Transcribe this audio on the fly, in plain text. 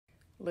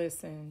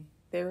Listen,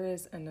 there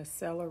is an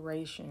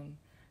acceleration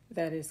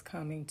that is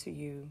coming to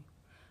you.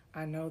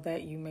 I know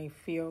that you may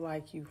feel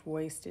like you've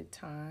wasted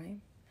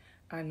time.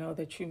 I know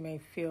that you may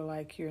feel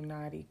like you're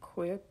not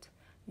equipped.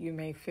 You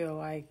may feel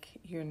like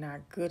you're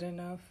not good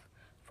enough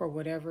for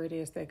whatever it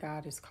is that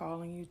God is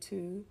calling you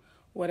to,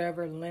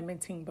 whatever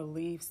limiting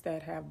beliefs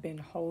that have been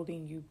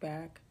holding you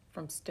back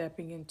from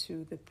stepping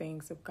into the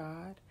things of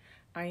God.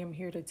 I am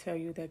here to tell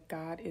you that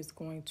God is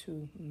going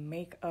to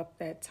make up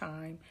that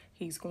time.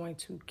 He's going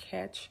to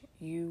catch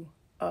you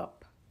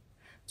up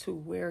to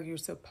where you're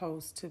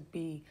supposed to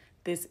be.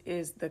 This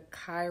is the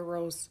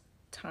Kairos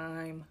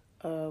time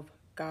of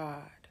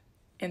God.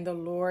 And the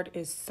Lord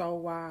is so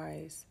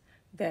wise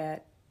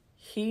that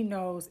He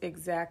knows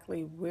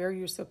exactly where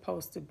you're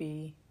supposed to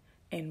be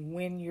and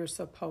when you're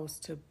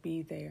supposed to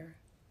be there.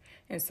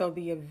 And so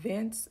the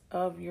events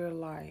of your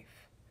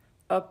life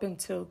up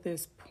until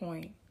this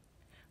point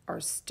are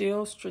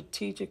still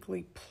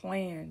strategically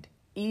planned,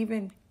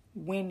 even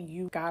when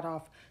you got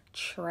off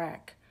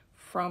track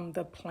from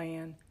the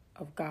plan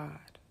of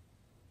God.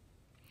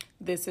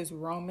 This is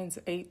Romans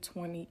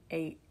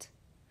 8:28.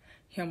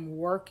 Him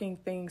working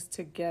things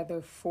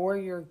together for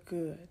your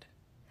good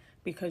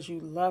because you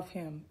love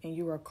Him and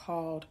you are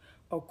called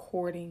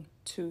according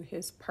to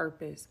His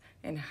purpose.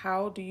 And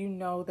how do you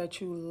know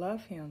that you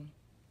love Him?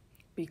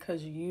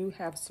 Because you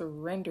have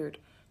surrendered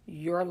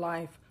your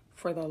life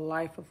for the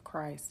life of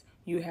Christ.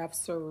 You have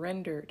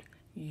surrendered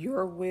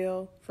your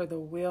will for the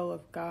will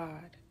of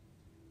God.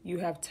 You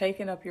have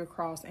taken up your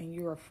cross and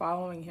you are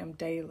following Him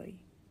daily.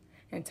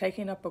 And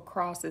taking up a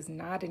cross is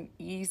not an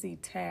easy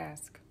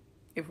task.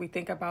 If we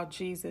think about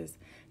Jesus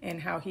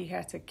and how He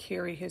had to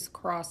carry His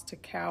cross to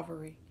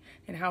Calvary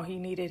and how He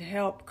needed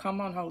help, come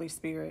on, Holy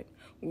Spirit,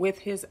 with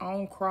His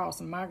own cross,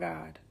 my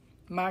God,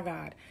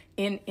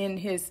 in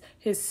his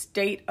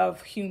state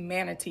of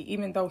humanity,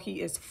 even though He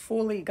is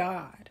fully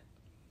God,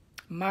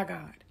 my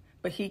God.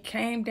 But He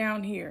came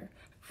down here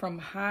from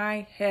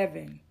high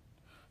heaven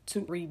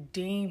to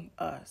redeem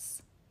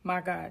us,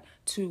 my God,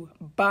 to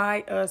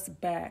buy us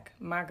back,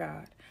 my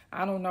God.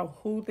 I don't know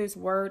who this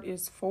word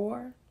is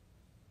for,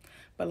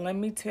 but let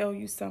me tell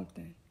you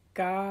something.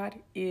 God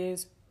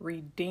is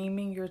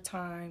redeeming your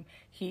time.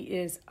 He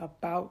is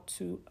about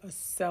to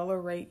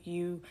accelerate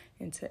you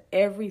into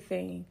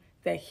everything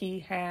that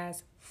He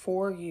has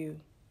for you.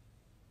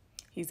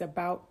 He's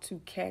about to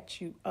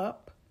catch you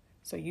up.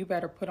 So you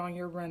better put on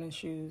your running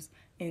shoes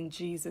in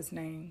Jesus'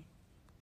 name.